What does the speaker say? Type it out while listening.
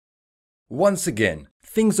Once again,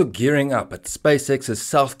 things are gearing up at SpaceX's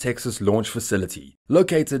South Texas launch facility,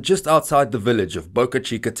 located just outside the village of Boca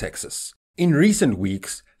Chica, Texas. In recent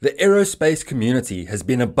weeks, the aerospace community has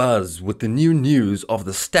been abuzz with the new news of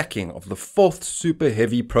the stacking of the fourth Super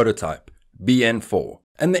Heavy prototype, BN4,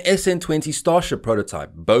 and the SN20 Starship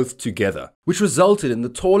prototype both together, which resulted in the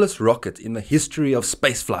tallest rocket in the history of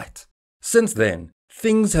spaceflight. Since then,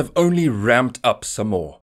 things have only ramped up some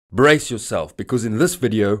more. Brace yourself, because in this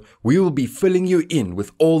video, we will be filling you in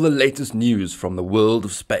with all the latest news from the world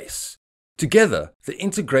of space. Together, the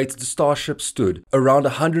integrated Starship stood around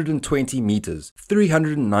 120 meters,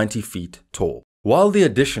 390 feet tall, while the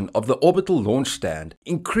addition of the orbital launch stand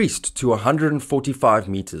increased to 145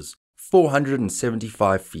 meters,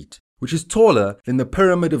 475 feet, which is taller than the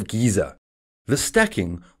Pyramid of Giza. The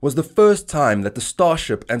stacking was the first time that the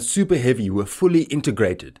Starship and Super Heavy were fully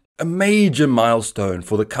integrated, a major milestone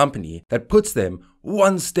for the company that puts them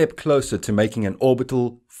one step closer to making an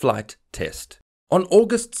orbital flight test. On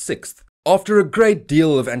August 6th, after a great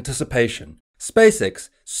deal of anticipation, SpaceX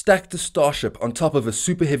stacked the Starship on top of a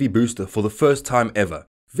Super Heavy booster for the first time ever,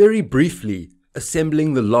 very briefly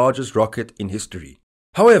assembling the largest rocket in history.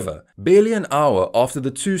 However, barely an hour after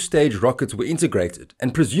the two-stage rockets were integrated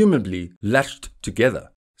and presumably latched together,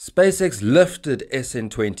 SpaceX lifted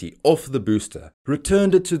SN20 off the booster,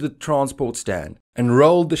 returned it to the transport stand, and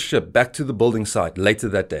rolled the ship back to the building site later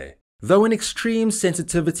that day. Though an extreme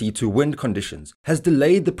sensitivity to wind conditions has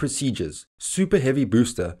delayed the procedures, Super Heavy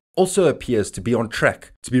booster also appears to be on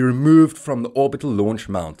track to be removed from the orbital launch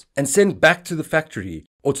mount and sent back to the factory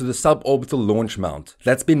or to the suborbital launch mount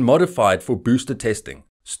that's been modified for booster testing.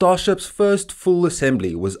 Starship's first full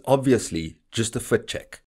assembly was obviously just a fit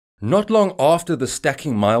check. Not long after the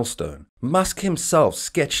stacking milestone, Musk himself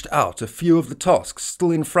sketched out a few of the tasks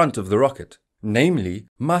still in front of the rocket. Namely,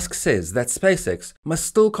 Musk says that SpaceX must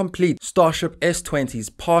still complete Starship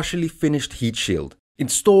S20's partially finished heat shield,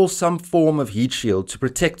 install some form of heat shield to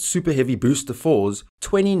protect Super Heavy Booster 4's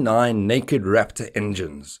 29 naked Raptor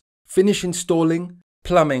engines, finish installing,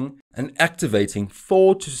 plumbing, and activating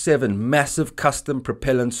 4 to 7 massive custom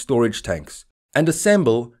propellant storage tanks, and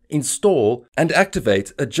assemble, install, and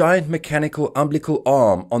activate a giant mechanical umbilical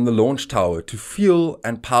arm on the launch tower to fuel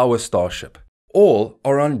and power Starship. All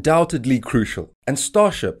are undoubtedly crucial, and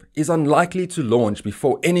Starship is unlikely to launch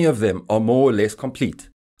before any of them are more or less complete.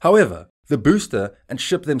 However, the booster and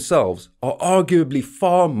ship themselves are arguably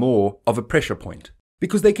far more of a pressure point.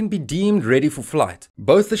 Because they can be deemed ready for flight,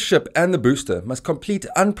 both the ship and the booster must complete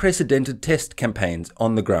unprecedented test campaigns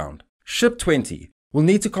on the ground. Ship 20 will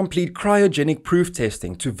need to complete cryogenic proof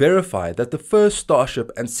testing to verify that the first Starship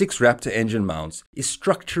and 6 Raptor engine mounts is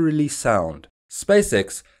structurally sound.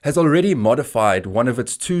 SpaceX has already modified one of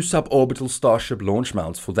its 2 suborbital Starship launch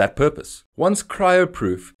mounts for that purpose. Once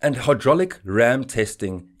cryoproof and hydraulic ram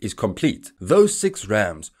testing is complete, those 6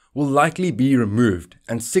 rams will likely be removed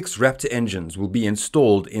and 6 Raptor engines will be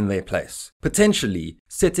installed in their place, potentially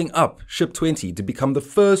setting up Ship 20 to become the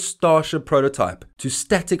first Starship prototype to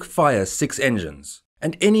static fire 6 engines,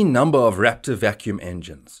 and any number of Raptor vacuum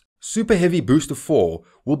engines. Super Heavy Booster 4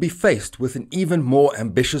 will be faced with an even more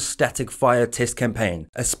ambitious static fire test campaign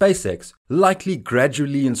as SpaceX likely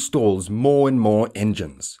gradually installs more and more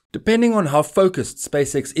engines. Depending on how focused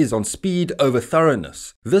SpaceX is on speed over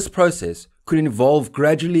thoroughness, this process could involve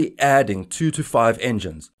gradually adding 2 to 5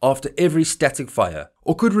 engines after every static fire,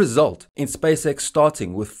 or could result in SpaceX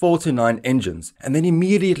starting with 4 to 9 engines and then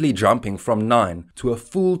immediately jumping from 9 to a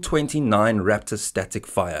full 29 Raptor static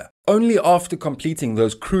fire. Only after completing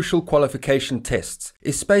those crucial qualification tests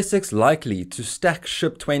is SpaceX likely to stack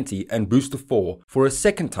Ship 20 and Booster 4 for a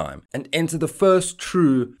second time and enter the first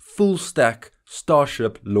true full stack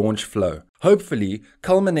Starship launch flow, hopefully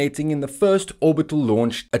culminating in the first orbital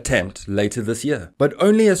launch attempt later this year, but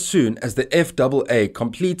only as soon as the FAA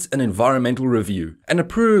completes an environmental review and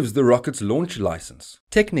approves the rocket's launch license.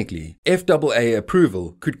 Technically, FAA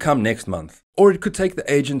approval could come next month, or it could take the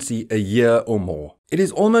agency a year or more. It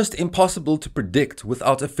is almost impossible to predict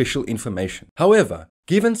without official information. However,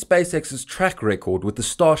 given SpaceX's track record with the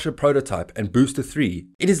Starship prototype and Booster 3,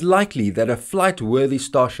 it is likely that a flight-worthy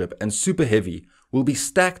Starship and Super Heavy will be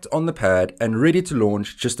stacked on the pad and ready to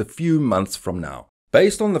launch just a few months from now.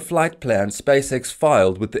 Based on the flight plan SpaceX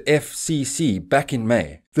filed with the FCC back in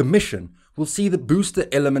May, the mission will see the booster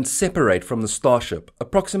element separate from the Starship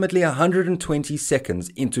approximately 120 seconds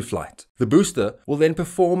into flight. The booster will then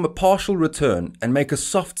perform a partial return and make a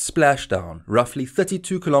soft splashdown roughly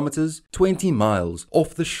 32 kilometers, 20 miles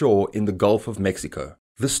off the shore in the Gulf of Mexico.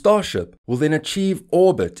 The Starship will then achieve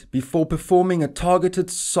orbit before performing a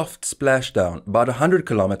targeted soft splashdown about 100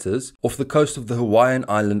 kilometers off the coast of the Hawaiian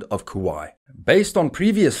island of Kauai. Based on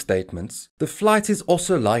previous statements, the flight is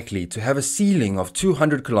also likely to have a ceiling of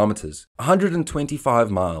 200 kilometers,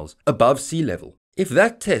 125 miles, above sea level. If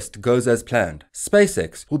that test goes as planned,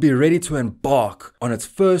 SpaceX will be ready to embark on its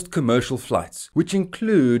first commercial flights, which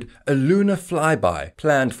include a lunar flyby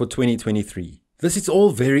planned for 2023. This is all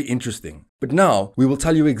very interesting, but now we will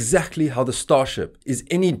tell you exactly how the Starship is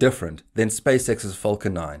any different than SpaceX's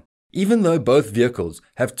Falcon 9. Even though both vehicles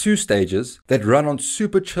have two stages that run on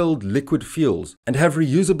super chilled liquid fuels and have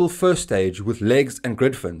reusable first stage with legs and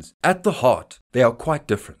grid fins, at the heart, they are quite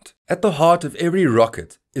different. At the heart of every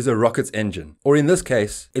rocket is a rocket's engine, or in this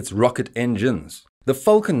case, its rocket engines. The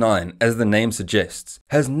Falcon 9, as the name suggests,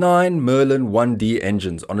 has 9 Merlin 1D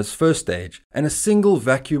engines on its first stage and a single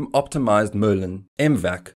vacuum optimized Merlin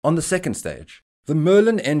MVAC on the second stage. The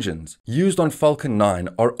Merlin engines used on Falcon 9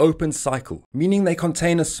 are open cycle, meaning they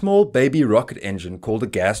contain a small baby rocket engine called a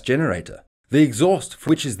gas generator. The exhaust for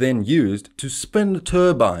which is then used to spin the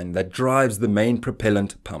turbine that drives the main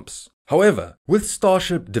propellant pumps. However, with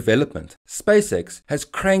Starship development, SpaceX has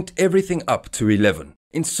cranked everything up to 11.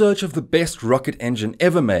 In search of the best rocket engine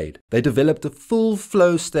ever made, they developed a full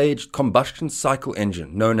flow staged combustion cycle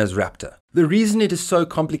engine known as Raptor. The reason it is so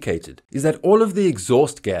complicated is that all of the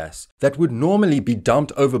exhaust gas that would normally be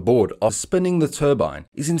dumped overboard after spinning the turbine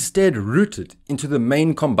is instead routed into the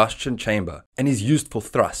main combustion chamber and is used for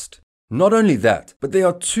thrust. Not only that, but there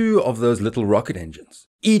are 2 of those little rocket engines,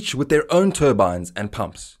 each with their own turbines and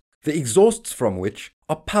pumps, the exhausts from which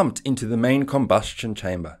are pumped into the main combustion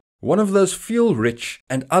chamber. One of those fuel-rich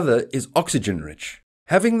and other is oxygen-rich.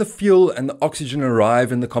 Having the fuel and the oxygen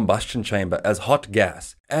arrive in the combustion chamber as hot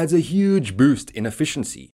gas adds a huge boost in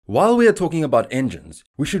efficiency. While we are talking about engines,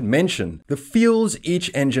 we should mention the fuels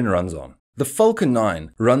each engine runs on. The Falcon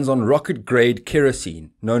 9 runs on rocket-grade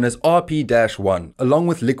kerosene known as RP-1 along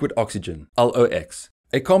with liquid oxygen, LOX,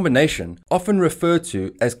 a combination often referred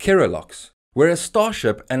to as Kerolox. Whereas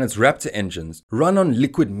Starship and its Raptor engines run on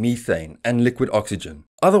liquid methane and liquid oxygen,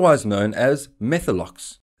 otherwise known as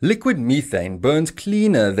methalox. Liquid methane burns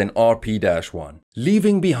cleaner than RP-1,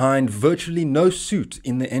 leaving behind virtually no soot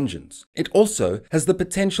in the engines. It also has the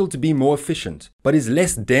potential to be more efficient, but is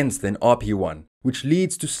less dense than RP-1, which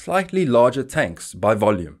leads to slightly larger tanks by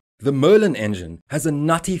volume. The Merlin engine has a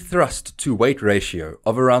nutty thrust to weight ratio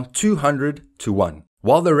of around 200 to 1.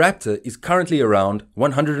 While the Raptor is currently around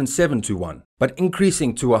 107 to 1, but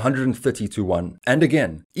increasing to 130 to 1, and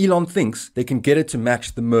again, Elon thinks they can get it to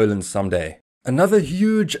match the Merlin someday. Another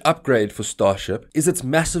huge upgrade for Starship is its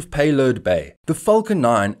massive payload bay. The Falcon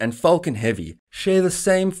 9 and Falcon Heavy share the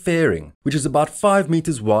same fairing, which is about 5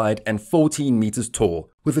 meters wide and 14 meters tall,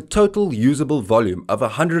 with a total usable volume of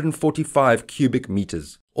 145 cubic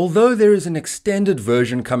meters. Although there is an extended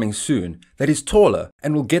version coming soon that is taller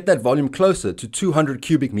and will get that volume closer to 200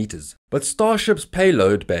 cubic meters. But Starship's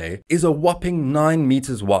payload bay is a whopping 9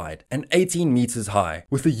 meters wide and 18 meters high,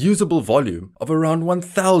 with a usable volume of around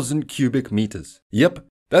 1,000 cubic meters. Yep,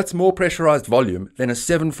 that's more pressurized volume than a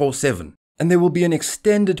 747. And there will be an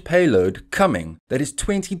extended payload coming that is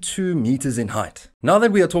 22 meters in height. Now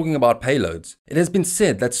that we are talking about payloads, it has been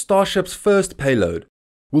said that Starship's first payload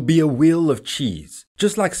will be a wheel of cheese,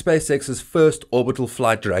 just like SpaceX's first orbital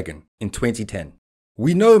flight Dragon in 2010.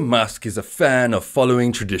 We know Musk is a fan of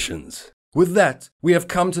following traditions. With that, we have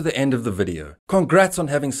come to the end of the video. Congrats on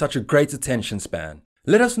having such a great attention span.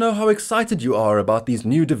 Let us know how excited you are about these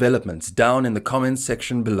new developments down in the comments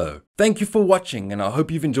section below. Thank you for watching, and I hope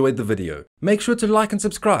you've enjoyed the video. Make sure to like and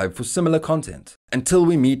subscribe for similar content. Until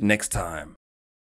we meet next time.